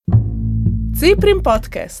Ciprim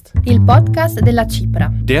Podcast. Il podcast della Cipra.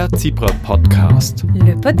 Der Cipra Podcast.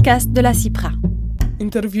 Le podcast de la Cipra.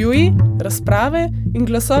 Intervjuji, razprave in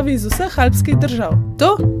glasovi iz vseh alpskih držav.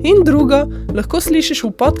 To in drugo lahko slišiš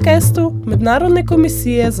v podcastu Mednarodne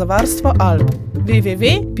komisije za varstvo Alp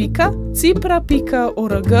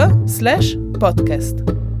www.cipra.org/podcast.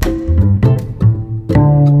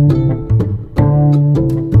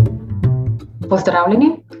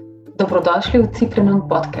 Pozdravljeni, dobrodošli v Ciprinem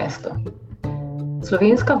podcastu.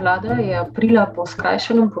 Slovenska vlada je aprila po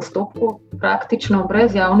skrajšanem postopku, praktično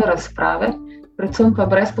brez javne razprave, predvsem pa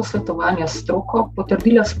brez posvetovanja s stroko,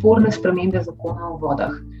 potrdila sporne spremembe zakona o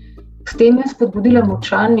vodah. S tem je spodbudila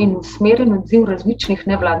močan in usmerjen odziv različnih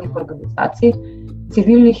nevladnih organizacij,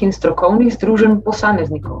 civilnih in strokovnih združenj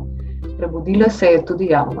posameznikov. Prebudila se je tudi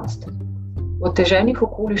javnost. V oteženih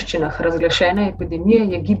okoliščinah razglašene epidemije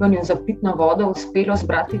je gibanju za pitno vodo uspelo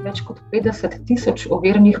zbrati več kot 50.000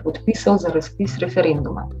 overjenih podpisov za razpis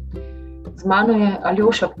referenduma. Z mano je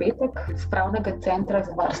Aljoša Petek z Pravnega centra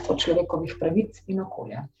za varstvo človekovih pravic in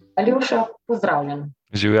okolja. Aljoša, pozdravljen.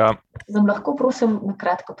 Živja. Nam lahko prosim na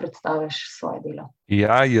kratko predstaviš svoje delo?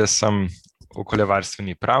 Ja, jaz sem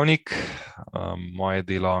okoljevarstveni pravnik. Moje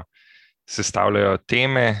delo sestavljajo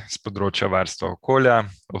teme z področja varstva okolja,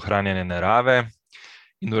 ohranjanja narave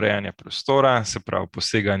in urejanja prostora, se pravi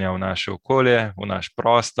poseganja v naše okolje, v naš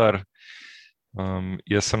prostor.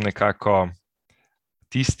 Jaz sem nekako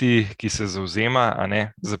tisti, ki se zavzema,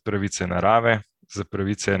 za pravice narave, za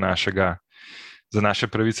naše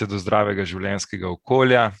pravice do zdravega življenjskega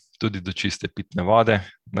okolja, tudi do čiste pitne vode,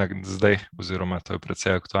 zdaj, oziroma to je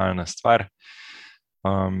precej aktualna stvar.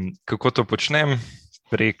 Kako to počnem?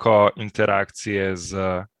 Preko interakcije z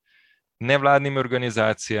nevladnimi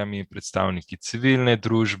organizacijami, predstavniki civilne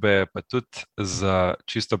družbe, pa tudi z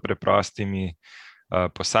čisto preprostimi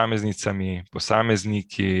posameznicami,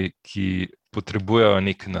 posamezniki, ki potrebujejo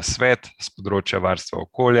nek nasvet z področja varstva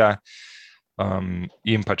okolja,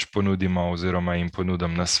 jim pač ponudimo oziroma jim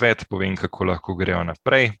ponudim nasvet, povem, kako lahko grejo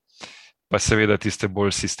naprej. Pa seveda tiste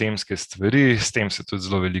bolj sistemske stvari, s tem se tudi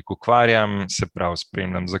zelo veliko ukvarjam, se pravi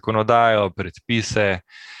spremljam zakonodajo, predpise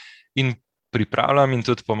in pripravljam in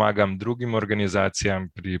tudi pomagam drugim organizacijam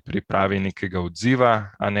pri pripravi nekega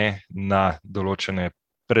odziva, na določene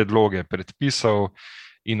predloge predpisov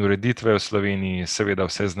in ureditve v Sloveniji, seveda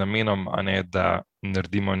vse z namenom, da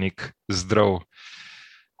naredimo nek zdrav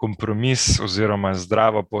kompromis oziroma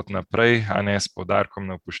zdravo pot naprej, s poudarkom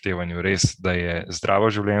na upoštevanju res, da je zdravo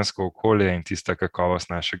življenjsko okolje in tista kakovost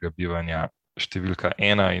našega bivanja številka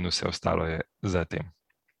 1 in vse ostalo je za tem.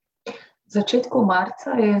 V začetku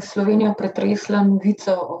marca je Slovenija pretresla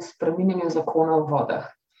novico o spreminjanju zakona o vodah.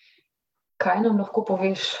 Kaj nam lahko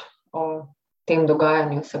poveš o tem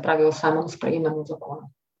dogajanju, se pravi o samem sprejemanju zakona?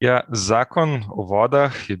 Ja, zakon o vodah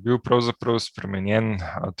je bil pravzaprav spremenjen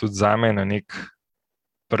tudi zame na nek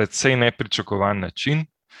predvsej nepričakovan način.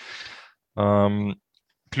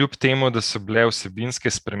 Kljub temu, da so bile vsebinske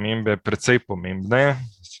spremembe predvsej pomembne,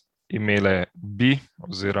 imele bi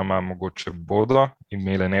oziroma mogoče bodo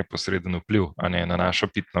imele neposreden vpliv na našo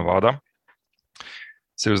pitno vodo,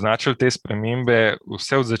 se je označil te spremembe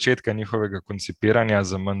vse od začetka njihovega koncipiranja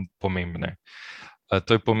za manj pomembne.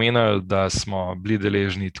 To je pomenilo, da smo bili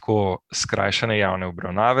deležni tako skrajšane javne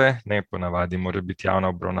obravnave, ponavadi mora biti javna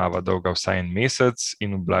obravnava dolga vsaj en mesec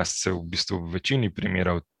in oblast se v bistvu v večini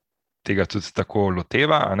primerov tega tudi tako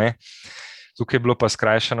loteva. Tukaj je bilo pa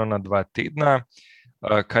skrajšano na 2 tedna,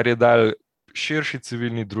 kar je dal širši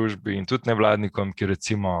civilni družbi in tudi nevladnikom, ki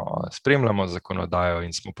recimo spremljamo zakonodajo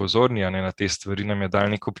in smo pozorni na te stvari, nam je dal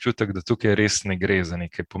nek občutek, da tukaj res ne gre za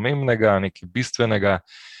nekaj pomembnega, nekaj bistvenega.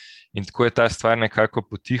 In tako je ta stvar nekako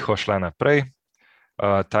potiho šla naprej.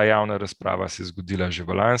 Ta javna razprava se je zgodila že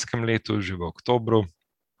v lanskem letu, že v oktobru.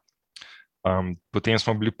 Potem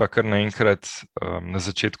smo bili pa kar naenkrat na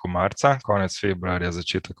začetku marca, konec februarja,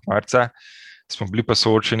 začetek marca, smo bili pa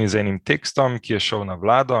soočeni z enim tekstom, ki je šel na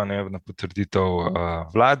vlado, na potrditev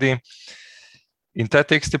vladi. In ta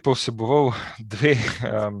tekst je pa vseboval 2,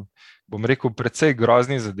 bom rekel, precej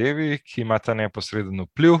grozni zadevi, ki imata neposreden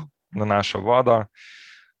vpliv na našo vodo.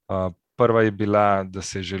 Prva je bila, da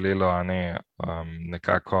se je želelo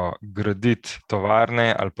nekako graditi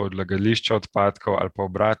tovarne ali pa odlagališča odpadkov ali pa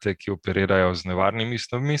obrate, ki operirajo z nevarnimi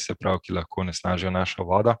snovmi, se pravi, ki lahko onesnažijo našo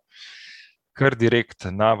vodo, kar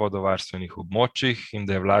direkt na vodovarstvenih območjih in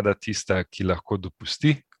da je vlada tista, ki lahko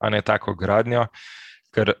dopusti tako gradnjo,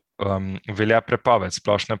 ker velja prepoved,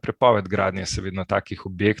 splošna prepoved gradnje seveda takih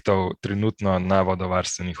objektov trenutno na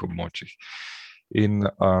vodovarstvenih območjih. In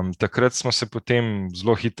takrat smo se potem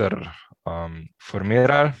zelo hitro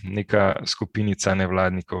formirali, neka skupinica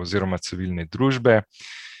nevladnikov oziroma civilne družbe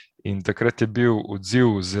In takrat je bil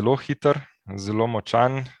odziv zelo hiter, zelo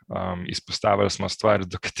močan. Izpostavili smo stvari,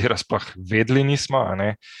 do katere sploh vedeli nismo.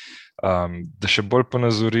 Da še bolj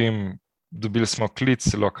ponazorim, dobili smo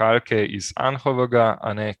klic lokalke iz Anhovega,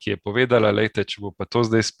 ki je povedala, lejte, če bo pa to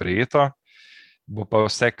zdaj sprejeto, bo pa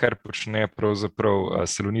vse, kar počne pravzaprav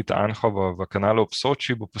Salonit Anhovo v kanalu ob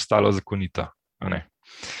Soči, bo postalo zakonito.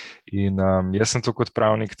 In jaz sem to kot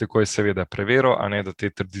pravnik takoj seveda preveril, da te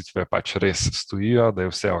trditve pač res stojijo, da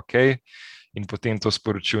je vse ok, in potem to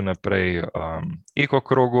sporočil naprej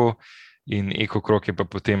Ekokrogu, in Ekokrog je pa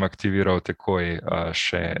potem aktiviral takoj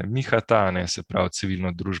še Mihata, se pravi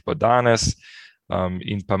civilno družbo Danes,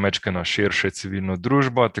 in pa mečkano širše civilno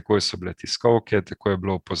družbo, takoj so bile tiskovke, takoj je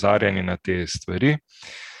bilo opozarjanje na te stvari.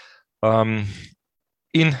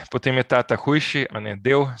 In potem je ta hujši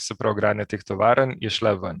del, se pravi gradnja teh tovarn, je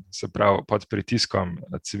šla ven. Se pravi pod pritiskom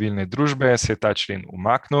civilne družbe se je ta člen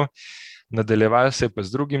umaknil, nadaljeval se je pa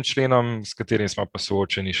z drugim členom, s katerim smo pa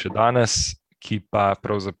soočeni še danes, ki pa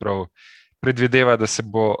pravzaprav predvideva, da se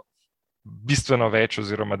bo bistveno več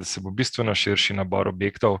oziroma da se bo bistveno širši nabor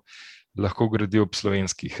objektov lahko gradil ob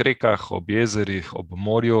slovenskih rekah, ob jezerih, ob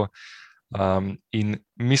morju. In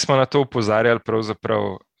mi smo na to opozarjali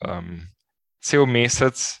pravzaprav cel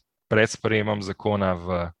mesec pred sprejemom zakona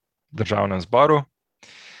v Državnem zboru.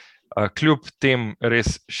 Kljub tem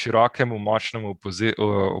res širokemu, močnemu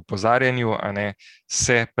opozarjanju,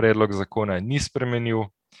 se predlog zakona ni spremenil.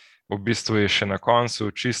 V bistvu je še na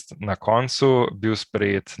koncu, čist na koncu, bil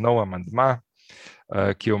sprejet nov amandma,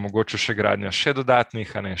 ki je omogočil še gradnjo še dodatnih,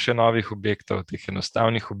 še novih objektov, teh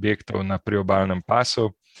enostavnih objektov na priobalnem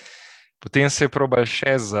pasu. Potem se je probal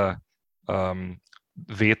še z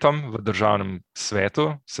vetom v Državnem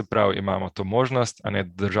svetu, se pravi, imamo to možnost,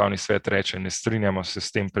 Državni svet reče, ne strinjamo se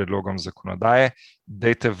s tem predlogom zakonodaje,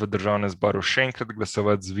 dajte v Državnem zboru še enkrat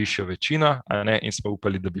glasovati z višjo večino, in smo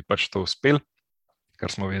upali, da bi pač to uspeli, ker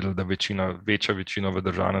smo vedeli, da večjo večino v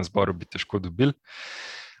Državnem zboru bi težko dobili.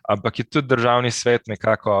 Ampak je tudi Državni svet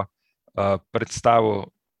nekako predstavil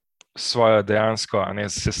svojo dejansko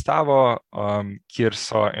sestavo, kjer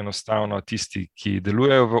so enostavno tisti, ki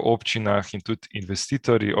delujejo v občinah in tudi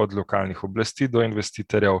investitorji od lokalnih oblasti do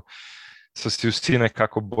investitorjev, so si vsi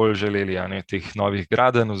nekako bolj želeli teh novih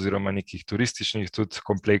gradenj oziroma nekih turističnih tudi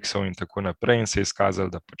kompleksov in tako naprej, in se je izkazalo,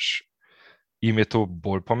 da pač jim je to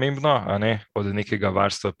bolj pomembno, od nekega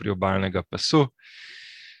varstva priobalnega pasu.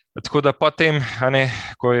 Tako da potem,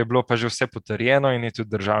 ko je bilo pa že vse potrjeno in je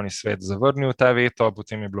tudi Državni svet zavrnil ta veto,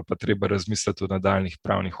 potem je bilo pa treba razmisliti o nadaljnih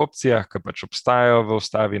pravnih opcijah, ki pač obstajajo v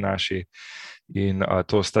ustavi naši, in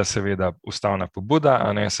to sta seveda ustavna pobuda,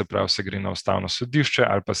 se pravi, se gre na ustavno sodišče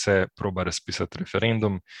ali pa se proba razpisati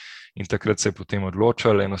referendum, in takrat se je potem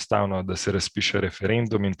odločilo enostavno, da se razpiše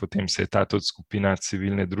referendum, in potem se je ta tudi skupina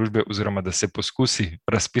civilne družbe, oziroma da se poskusi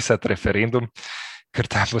razpisati referendum, ker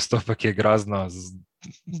ta postopek je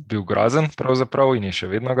bil grozen pravzaprav in je še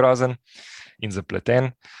vedno grozen in zapleten,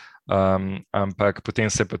 ampak potem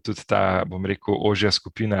se pa tudi ta, bom rekel, ožja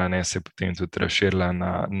skupina se je potem tudi razširila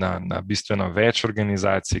na bistveno več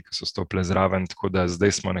organizacij, ki so stopile zraven, tako da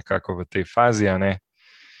zdaj smo nekako v tej fazi,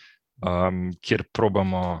 kjer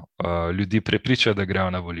probamo ljudi prepričati, da grejo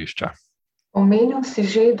na volišča. Omenil si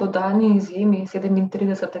že dodani izjemi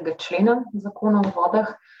 37. člena Zakona o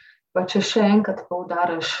vodah, pa če še enkrat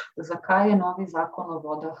poudariš, zakaj je novi Zakon o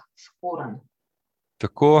vodah sporen?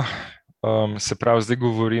 Tako, se pravi, zdaj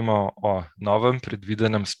govorimo o novem,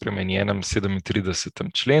 predvidenem, spremenjenem 37.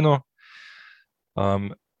 členu.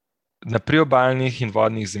 Na priobalnih in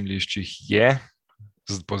vodnih zemljiščih je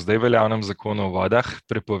po zdaj veljavnem Zakonu o vodah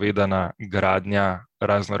prepovedana gradnja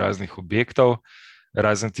raznoraznih objektov,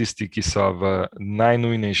 razen tisti, ki so v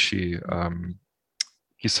najnujnejši,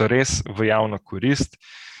 ki so res v javno korist.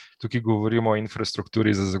 Tukaj govorimo o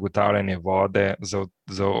infrastrukturi za zagotavljanje vode,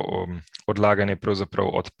 za odlaganje pravzaprav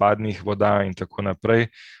odpadnih voda in tako naprej,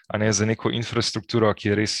 za neko infrastrukturo,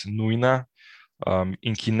 ki je res nujna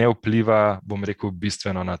in ki ne vpliva, bom rekel,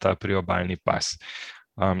 bistveno na ta priobalni pas.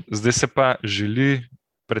 Zdaj se pa želi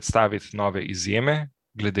predstaviti nove izjeme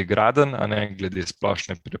glede gradenj, glede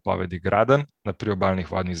splošne prepovedi gradenj na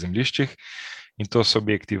priobalnih vodnih zemljiščih, in to so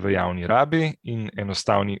objekti v javni rabi in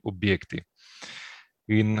enostavni objekti.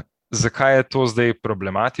 In zakaj je to zdaj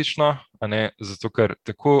problematično? Zato, ker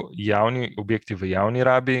tako javni objekti v javni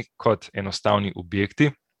rabi kot enostavni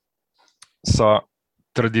objekti so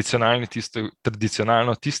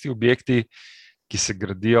tradicionalno tisti objekti, ki se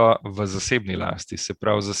gradijo v zasebni lasti, se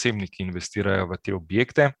pravi, zasebniki investirajo v te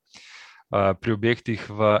objekte. Pri objektih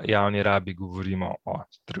v javni rabi govorimo o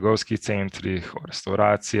trgovskih centrih, o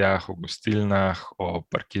restavracijah, o gostilnah, o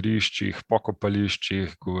parkiriščih,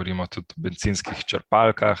 pokopališčih, govorimo tudi o bencinskih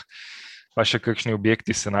črpalkah, pa še kakšni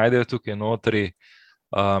objekti se najdejo tukaj notri.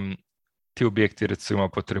 Ti objekti recimo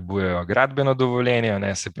potrebujejo gradbeno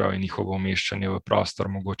dovoljenje, se pravi njihovo umeščanje v prostor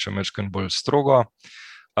mogoče malo bolj strogo.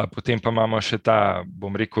 Potem pa imamo še ta,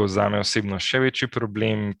 bom rekel, zame osebno še večji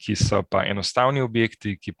problem, ki so pa enostavni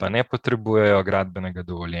objekti, ki pa ne potrebujejo gradbenega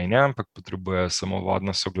dovoljenja, ampak potrebujejo samo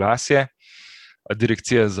vodno soglasje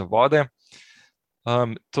Direkcije za vode.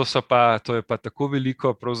 To je pa tako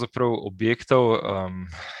veliko pravzaprav objektov,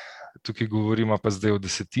 tukaj govorimo pa zdaj o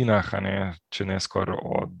desetinah, če ne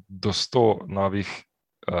skoraj do 100 novih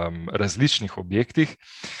različnih objektih,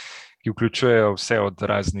 ki vključujejo vse od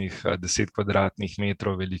raznih 10 kvadratnih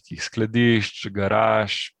metrov velikih skladišč,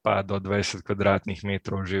 garaž, pa do 20 kvadratnih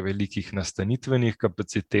metrov že velikih nastanitvenih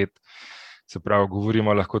kapacitet. Se pravi,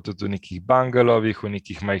 govorimo lahko tudi o nekih bangalovih, o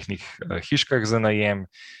nekih majhnih hiškah za najem,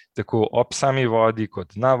 tako ob sami vodi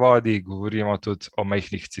kot na vodi. Govorimo tudi o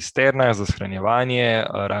majhnih cisternah za shranjevanje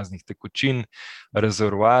raznih tekočin,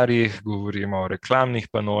 rezervoarjih, govorimo o reklamnih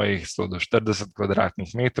panojih, 100 do 40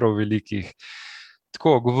 kvadratnih metrov velikih.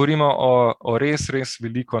 Tako, govorimo o res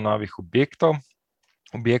veliko novih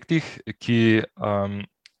objektih, ki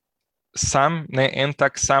en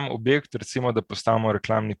tak sam objekt, recimo, da postavimo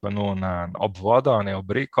reklamni pano ob vodo,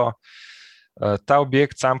 ob reko, ta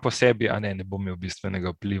objekt sam po sebi ne bo imel bistvenega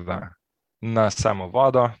vpliva na samo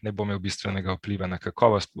vodo, ne bo imel bistvenega vpliva na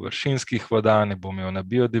kakovost površinskih voda, ne bo imel na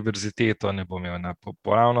biodiverziteto, ne bo imel na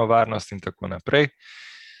poplavno varnost in tako naprej.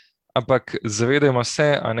 Ampak zavedajmo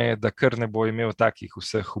se, da kar ne bo imel takih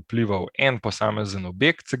vseh vplivov en posamezen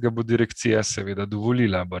objekt, se ga bo direkcija seveda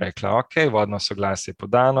dovolila, bo rekla, ok, vodno soglasje je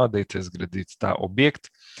podano, dajte zgraditi ta objekt.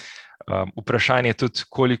 Vprašanje tudi,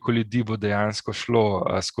 koliko ljudi bo dejansko šlo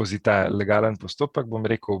skozi ta legalen postopek, bom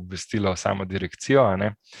rekel, obvestilo samo direkcijo,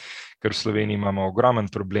 ker v Sloveniji imamo ogromen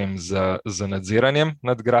problem z nadziranjem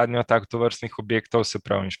nad gradnjo tovrstnih objektov, se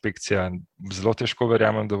pravi, inšpekcija zelo težko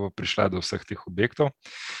verjamem, da bo prišla do vseh teh objektov,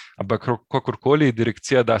 ampak kakorkoli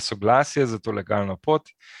direkcija da soglasje za to legalno pot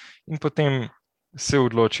in potem se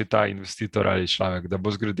odloči ta investitor ali človek, da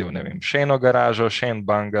bo zgradil, še eno garažo, še en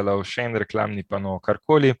bangalov, še en reklamni pano,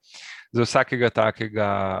 karkoli. Za vsakega takega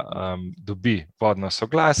dobi vodno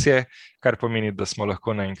soglasje, kar pomeni, da smo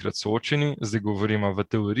lahko naenkrat soočeni. Zdaj govorimo v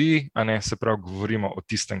teoriji, se pravi, govorimo o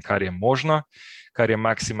tistem, kar je možno, kar je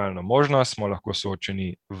maksimalno možno, smo lahko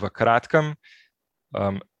soočeni v kratkem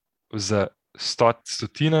z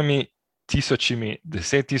stotinami, tisočimi,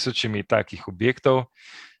 10 tisočimi takih objektov,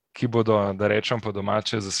 ki bodo, da rečem po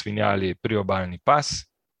domače, zasvinjali priobalni pas,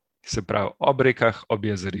 se pravi ob rekah, ob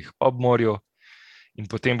jezerih, ob morju. In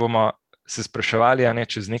potem bomo se spraševali,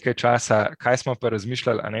 čez nekaj časa, kaj smo pa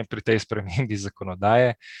razmišljali, pri tej spremembi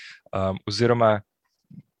zakonodaje, oziroma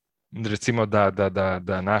recimo,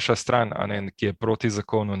 da naša stran, ki je proti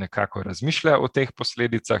zakonu, nekako razmišlja o teh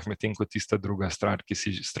posledicah, medtem ko tista druga stran,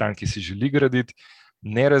 ki si želi graditi,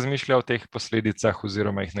 ne razmišlja o teh posledicah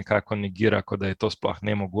oziroma jih nekako negira, kot da je to sploh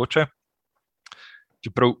nemogoče.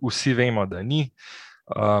 Čeprav vsi vemo, da ni.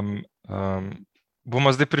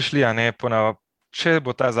 Bomo zdaj prišli, če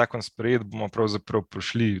bo ta zakon sprejet, bomo pravzaprav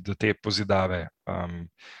prišli do te pozidave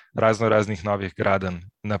raznih novih gradenj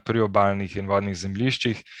na priobalnih in vodnih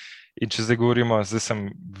zemljiščih. In če zdaj govorimo, zdaj sem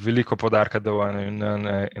veliko poudarka dal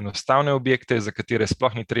na enostavne objekte, za katere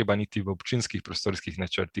sploh ni treba niti v občinskih prostorskih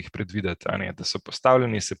načrtih predvideti, da so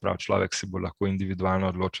postavljeni, se pravi, človek si bo lahko individualno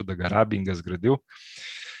odločil, da ga rabi in ga zgradil.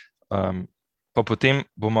 Pa potem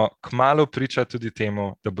bomo kmalu priča tudi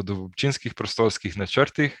temu, da bodo v občinskih prostorskih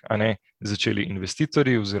načrtih začeli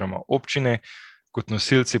investitorji oziroma občine kot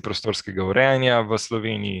nosilci prostorskega urejanja v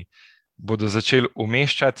Sloveniji bodo začeli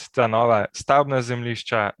umeščati ta nova stavbna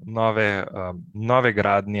zemljišča, nove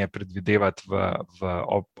gradnje predvidevati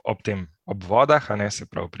ob vodah, se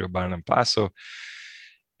pravi pri obalnem pasu.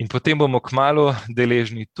 In potem bomo kmalu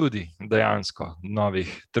deležni tudi dejansko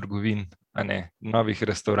novih trgovin, novih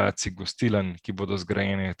restavracij, gostiln, ki bodo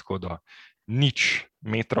zgrajene tako do 0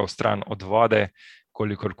 metrov stran od vode,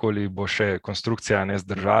 kolikorkoli bo še konstrukcija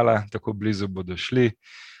zdržala, tako blizu bodo šli.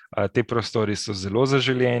 Te prostori so zelo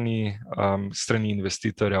zaželeni strani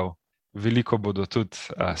investitorjev, veliko bodo tudi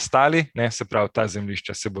stali, se pravi, ta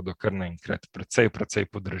zemljišča se bodo kar naenkrat precej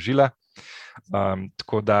podražila.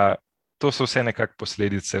 Tako da to so vse nekako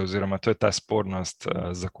posledice oziroma to je ta spornost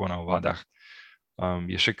zakona o vodah.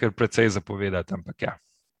 Je še kar precej zapovedati, ampak ja.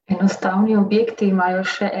 Enostavni objekti imajo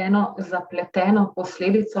še eno zapleteno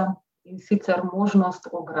posledico in sicer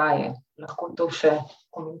možnost ograje. Lahko to še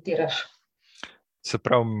komentiraš? Se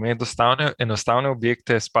pravi, med enostavne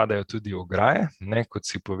objekte spadajo tudi ograje, ne, kot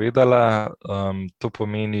si povedala. To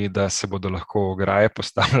pomeni, da se bodo lahko ograje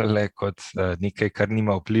postavljale kot nekaj, kar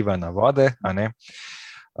nima vpliva na vode, a ne.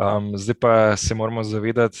 Zdaj pa se moramo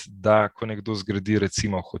zavedati, da ko nekdo zgradi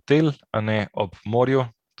recimo hotel, a ne, ob morju,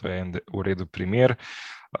 to je en v redu primer,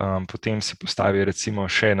 potem si postavi recimo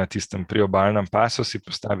še na tistem priobalnem pasu, si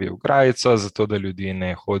postavi ograjico, zato da ljudje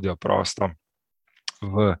ne hodijo prosto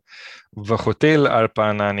v hotel ali pa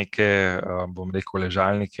na neke, bom rekel,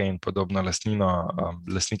 ležalnike in podobno lastnino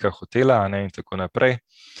lastnika hotela, a ne, in tako naprej.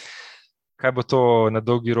 Kaj bo to na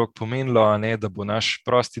dolgi rok pomenilo, a ne, da bo naš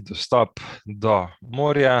prosti dostop do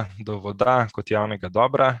morja, do voda kot javnega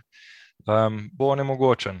dobra, bo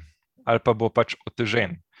onemogočen ali pa bo pač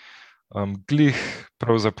otežen. Glih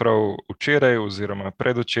pravzaprav včeraj oziroma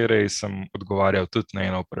predvčeraj sem odgovarjal tudi na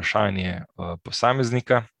eno vprašanje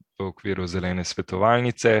posameznika v okviru zelene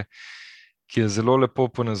svetovalnice, ki je zelo lepo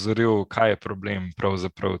ponazoril, kaj je problem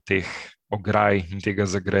pravzaprav teh ograj in tega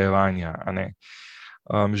zagrajevanja, a ne.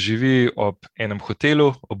 Živi ob enem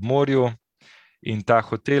hotelu, ob morju, in ta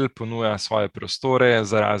hotel ponuja svoje prostore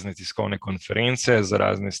za razne tiskovne konference, za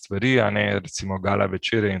razne stvari, a ne, recimo gala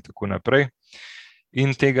večere in tako naprej.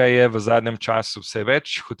 In tega je v zadnjem času vse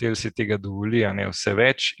več, hotel si tega dovoli, a ne, vse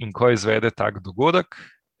več, in ko izvede tak dogodek,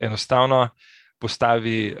 enostavno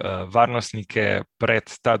postavi varnostnike pred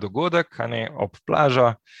ta dogodek, a ne, ob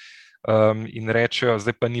plažo, in rečejo,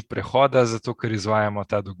 zdaj pa ni prehoda, zato ker izvajamo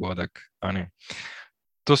ta dogodek, a ne.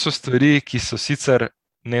 To so stvari, ki so sicer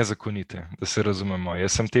nezakonite, da se razumemo.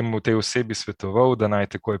 Jaz sem tej osebi svetoval, da naj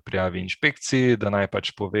takoj prijavi inšpekciji, da naj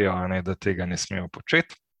pač povejo, a ne, da tega ne smejo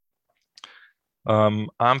početi.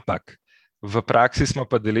 Ampak v praksi smo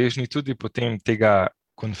pa deležni tudi potem tega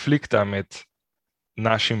konflikta med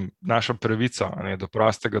našo pravico, a ne, do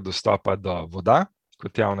prostega dostopa do voda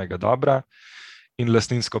kot javnega dobra in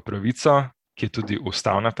lastninsko pravico, ki je tudi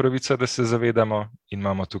ustavna pravica, da se zavedamo, in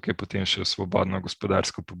imamo tukaj potem še svobodno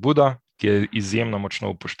gospodarsko pobudo, ki je izjemno močno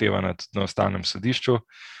upoštevana tudi na Ustavnem sodišču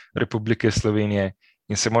Republike Slovenije,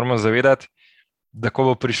 in se moramo zavedati, da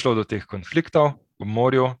ko bo prišlo do teh konfliktov v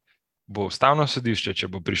morju, bo Ustavno sodišče,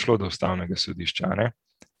 če bo prišlo do Ustavnega sodišča, a ne,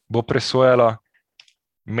 bo presojalo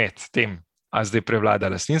med tem, a zdaj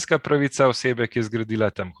prevlada lastninska pravica osebe, ki je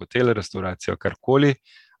zgradila tam hotel, restauracijo, karkoli,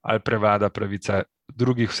 ali prevlada pravica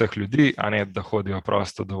drugih vseh ljudi, a ne, da hodijo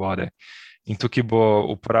prosto do vode. In tukaj bo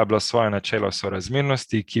uporabljal svoje načelo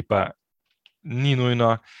sorazmernosti, ki pa ni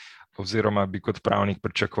nujno, oziroma bi kot pravnik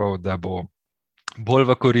pričakoval, da bo bolj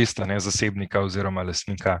v korist, a ne, zasebnika oziroma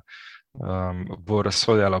lastnika, bo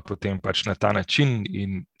razsojalo potem pač na ta način,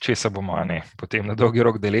 in česa bomo, a ne, potem na dolgi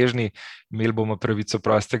rok deležni. Imeli bomo pravico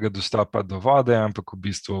prostega dostopa do vode, ampak v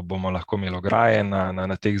bistvu bomo lahko imeli ograje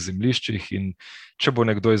na teh zemljiščih, in če bo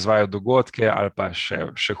nekdo izvajal dogodke ali pa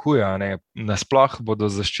še huje, a ne, nasploh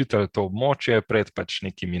bodo zaščitili to območje pred pač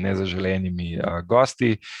nekimi nezaželenimi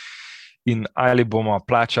gosti. In ali bomo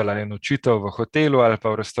plačali nočitev v hotelu ali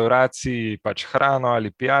pa v restauraciji, pač hrano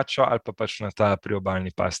ali pijačo, ali pa pač na ta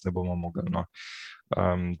priobalni pas ne bomo mogli, no.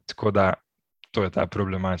 Tako da to je ta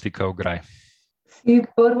problematika ograj. Si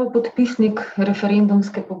prvopodpisnik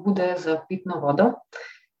referendumske pobude za pitno vodo.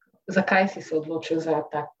 Zakaj si se odločil za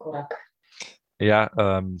tak korak? Ja,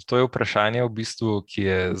 to je vprašanje v bistvu, ki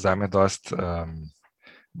je zame dosti,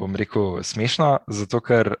 bom rekel, smešno, zato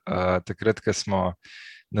ker takrat, ko smo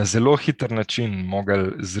na zelo hiter način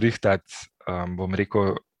mogli zrihtati, bom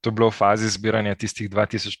rekel, to je bilo v fazi zbiranja tistih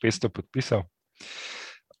 2500 podpisov,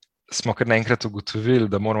 smo kar naenkrat ugotovili,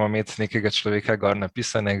 da moramo imeti nekega človeka gor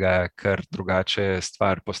napisanega, ker drugače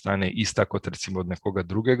stvar postane ista kot recimo od nekoga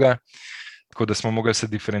drugega. Tako da smo mogli se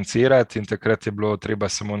diferencirati, in takrat je bilo treba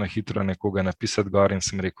samo na hitro nekoga napisati gor, in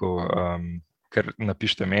sem rekel, ker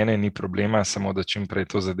napišite mene, ni problema, samo da čim prej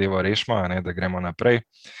to zadevo rešimo, a ne, da gremo naprej.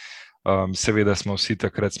 Seveda smo vsi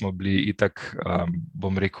takrat smo bili itak,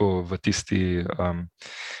 bom rekel, v tisti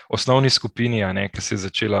osnovni skupini, a ne, ki se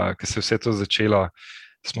je vse to začelo,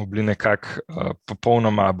 smo bili nekako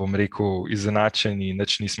popolnoma, bom rekel, izenačeni,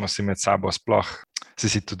 nič nismo si med sabo sploh,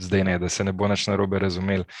 si tudi zdaj ne, da se ne bo nič narobe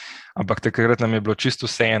razumeli, ampak takrat nam je bilo čisto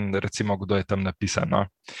vseeno, recimo, kdo je tam napisan, no.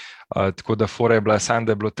 Tako da fora je bila samo,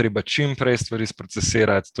 da je bilo treba čim prej stvari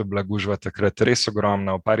sprocesirati, to je bila gužva takrat res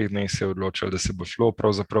ogromna, v parih dneh se je odločilo, da se bo šlo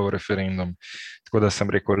pravzaprav referendum. Tako da sem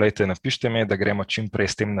rekel, lejte, napište me, da gremo čim prej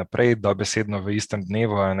s tem naprej, dobesedno v istem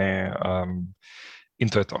dnevu, a ne, in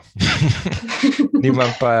to je to.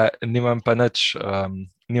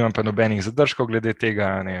 Nimam pa nobenih zadržkov glede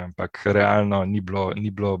tega, ne, ampak realno ni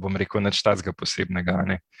bilo, bom rekel, nič takega posebnega,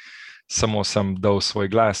 ne. Samo sem dal svoj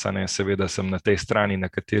glas, a ne, seveda sem na tej strani, na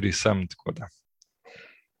kateri sem, tako da.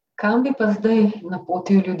 Kam bi pa zdaj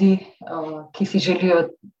napotil ljudi, ki si želijo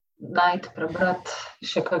najti, prebrati,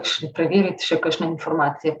 preveriti še kakšne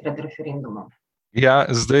informacije pred referendumom? Ja,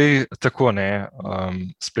 zdaj tako ne.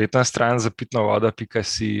 Spletna stran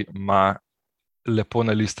zapitnovoda.si ima lepo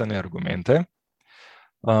nalistane argumente.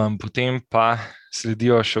 Potem pa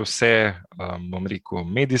sledijo še vse,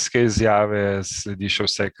 medijske izjave, sledi še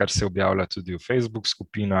vse, kar se objavlja tudi v Facebook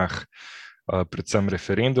skupinah, predvsem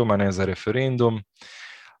referendum, a ne za referendum.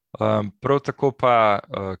 Prav tako pa,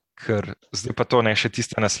 ker zdaj pa to ne še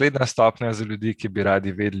tista naslednja stopnja za ljudi, ki bi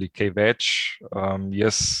radi vedeli kaj več.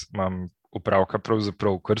 Jaz imam opravka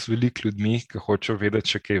pravzaprav kar z veliko ljudmi, ki hočejo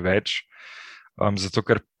vedeti še kaj več. Zato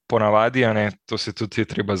ker ponavadi, to se tudi je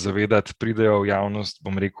treba zavedati, pridejo v javnost,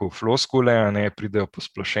 floskule, pridejo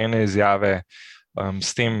posplošene izjave.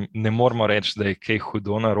 S tem ne moramo reči, da je kaj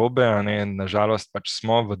hudo narobe, nažalost pač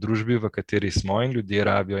smo v družbi, v kateri smo, in ljudje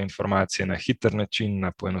rabijo informacije na hiter način,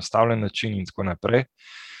 na poenostavljen način in tako naprej.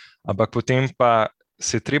 Ampak potem pa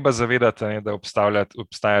se je treba zavedati, da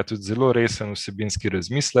obstaja tudi zelo resen vsebinski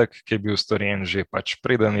razmislek, ki je bil storjen že pač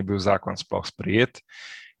preden je bil zakon sploh sprejet,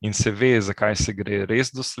 in se ve, zakaj se gre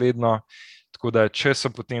res dosledno. Tako da, če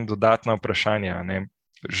so potem dodatna vprašanja,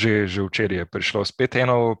 že včeraj je prišlo spet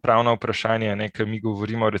eno pravno vprašanje, ker mi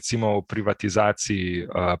govorimo recimo o privatizaciji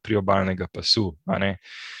priobalnega pasu,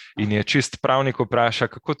 in je čist pravnik vpraša,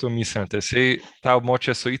 kako to mislite, saj ta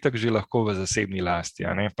območja so itak že lahko v zasebni lasti,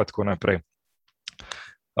 pa tako naprej.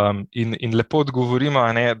 In lepo odgovorimo,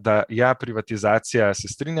 da ja, privatizacija, se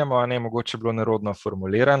strinjamo, mogoče bilo nerodno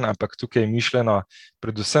formuliran, ampak tukaj je mišljeno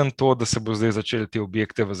predvsem to, da se bo zdaj začeli te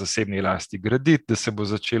objekte v zasebni lasti graditi, da se bo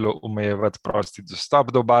začelo omejevati prosti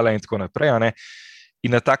dostop do obale in tako naprej,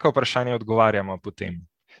 in na taka vprašanja odgovarjamo potem.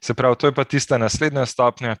 Se pravi, to je pa tista naslednja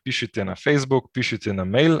stopnja, pišite na Facebook, pišite na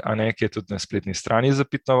mail, ki je tudi na spletni strani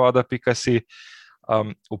zapitnovoda.si,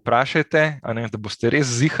 vprašajte, da boste res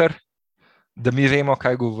ziher, da mi vemo,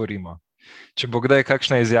 kaj govorimo. Če bo kdaj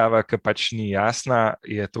kakšna izjava, ki pač ni jasna,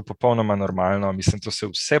 je to popolnoma normalno. Mislim, to se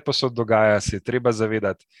vse posod dogaja, se je treba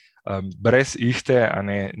zavedati, brez ihte,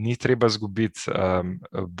 ni treba izgubiti,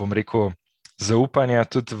 zaupanja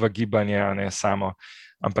tudi v gibanje, samo.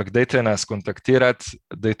 Ampak dajte nas kontaktirati,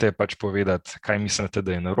 dajte pač povedati, kaj mislite,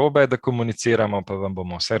 da je narobe, da komuniciramo, pa vam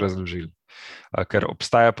bomo vse razložili. Ker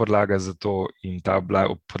obstaja podlaga za to in ta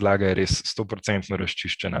podlaga je res 100%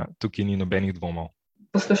 razčiščena. Tukaj ni nobenih dvomov.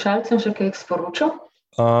 Poslušalcem še kaj sporočil?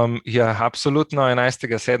 Ja, absolutno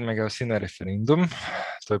 11.7. vsi na referendum.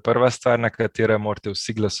 To je prva stvar, na katero morate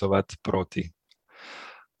vsi glasovati proti.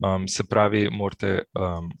 Se pravi, morate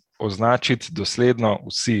označiti dosledno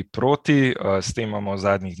vsi proti. S tem imamo v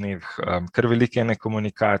zadnjih dneh kar velike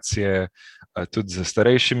komunikacije, tudi z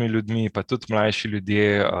starejšimi ljudmi, pa tudi mlajši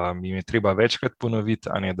ljudje, jim je treba večkrat ponoviti,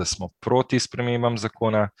 da smo proti spremembam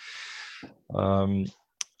zakona.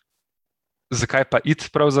 Zakaj pa iti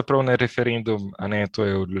pravzaprav na referendum? To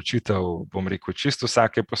je odločitev, čisto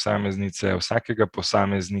vsake posameznice, vsakega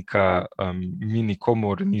posameznika, mi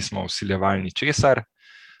nikomur nismo vsiljevali ničesar.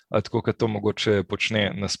 Tako kot to mogoče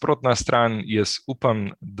počne nasprotna stran. Jaz upam,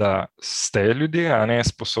 da ste ljudje,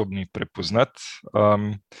 sposobni prepoznati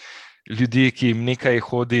ljudi, ki jim nekaj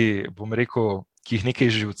hodi, ki jih nekaj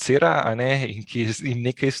živcira, in ki jim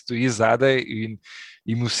nekaj stoji zadaj in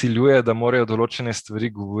jim vsiljuje, da morajo določene stvari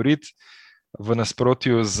govoriti, v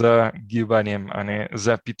nasprotju z gibanjem,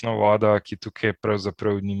 za pitno vodo, ki tukaj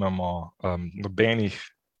pravzaprav nimamo nobenih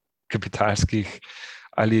kapitalskih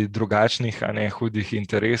ali drugačnih, hudih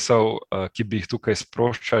interesov, ki bi jih tukaj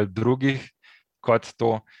sproščali drugih, kot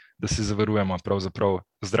to, da si zavarujemo pravzaprav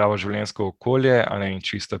zdravo življenjsko okolje, in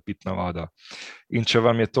čisto pitno vodo. In če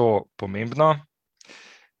vam je to pomembno,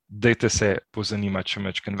 dajte se pozanimati še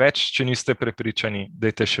majčkeno več, če niste prepričani,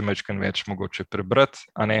 dajte še majčkeno več mogoče prebrati,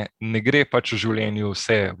 ne gre pač v življenju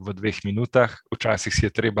vse v 2 minutah, včasih si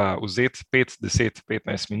je treba vzeti 5, 10,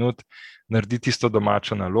 15 minut, narediti tisto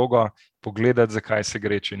domačo nalogo, pogledati, zakaj se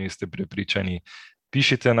gre, če niste prepričani,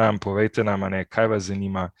 pišite nam, povejte nam, kaj vas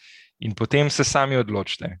zanima, in potem se sami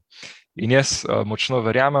odločite. In jaz močno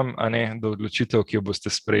verjamem, da odločitev, ki jo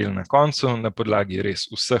boste sprejeli na koncu, na podlagi res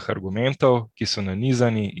vseh argumentov, ki so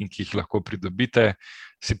nanizani in ki jih lahko pridobite,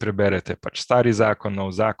 si preberete pač stari zakon,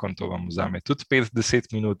 nov zakon, to vam vzame tudi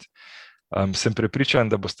 5-10 minut, sem prepričan,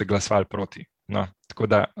 da boste glasovali proti. No, tako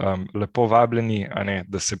da lepo vabljeni,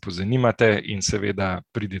 da se pozanimate in seveda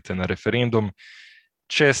pridite na referendum.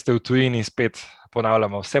 Če ste v tujini, spet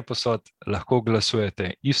ponavljamo vse posod, lahko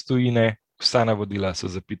glasujete iz tujine. Vsa navodila so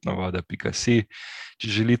zapitnovoda.si. Če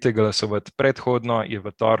želite glasovati predhodno, je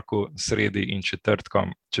v torku, sredi in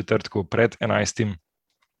četrtku pred 11.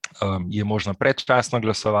 Je možno predčasno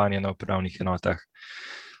glasovanje na upravnih enotah.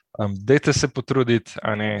 Dajte se potruditi,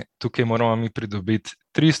 tukaj moramo mi pridobiti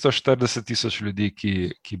 340,000 ljudi,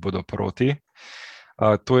 ki bodo proti.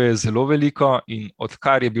 To je zelo veliko in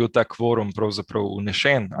odkar je bil ta kvorum pravzaprav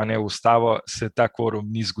vnešen, v ustavo, se ta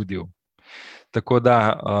kvorum ni zgodil. Tako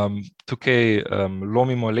da tukaj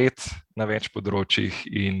lomimo led na več področjih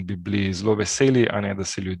in bi bili zelo veseli, da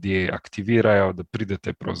se ljudje aktivirajo, da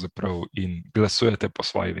pridete pravzaprav in glasujete po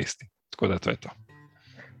svoji vesti. Tako da to je to.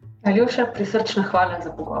 Aljoša, prisrčna hvala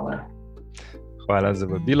za pogovor. Hvala za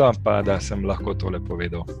vabilo, pa da sem lahko tole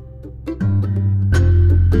povedal.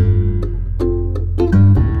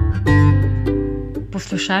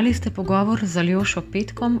 Poslušali ste pogovor z Aljošo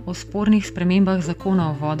Petkom o spornih spremembah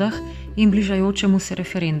zakona o vodah in bližajočemu se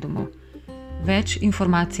referendumu. Več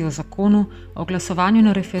informacij o zakonu, o glasovanju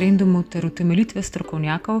na referendumu ter utemeljitve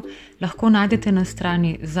strokovnjakov lahko najdete na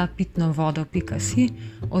strani zapitnovodo.si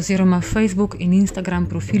oziroma Facebook in Instagram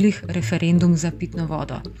profilih Referendum za pitno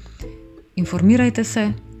vodo. Informirajte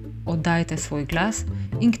se, oddajte svoj glas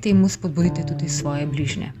in k temu spodbudite tudi svoje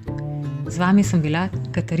bližnje. Z vami sem bila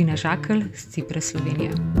Katarina Žakelj z Cipre,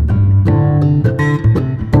 Slovenije.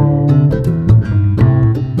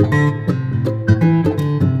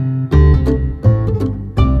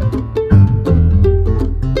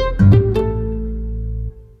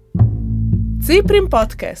 Ciprim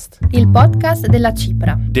podcast. Il podcast della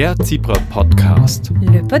Cipra. Der Cipra Podcast.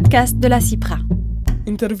 Le podcast de la Cipra.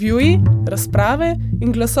 Intervjuji, razprave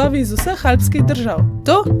in glasovi iz vseh alpskih držav.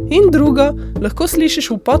 To in drugo lahko slišiš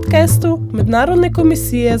v podcastu Mednarodne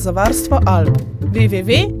komisije za varstvo Alp.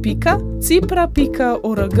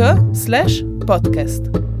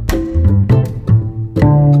 www.cipra.org/podcast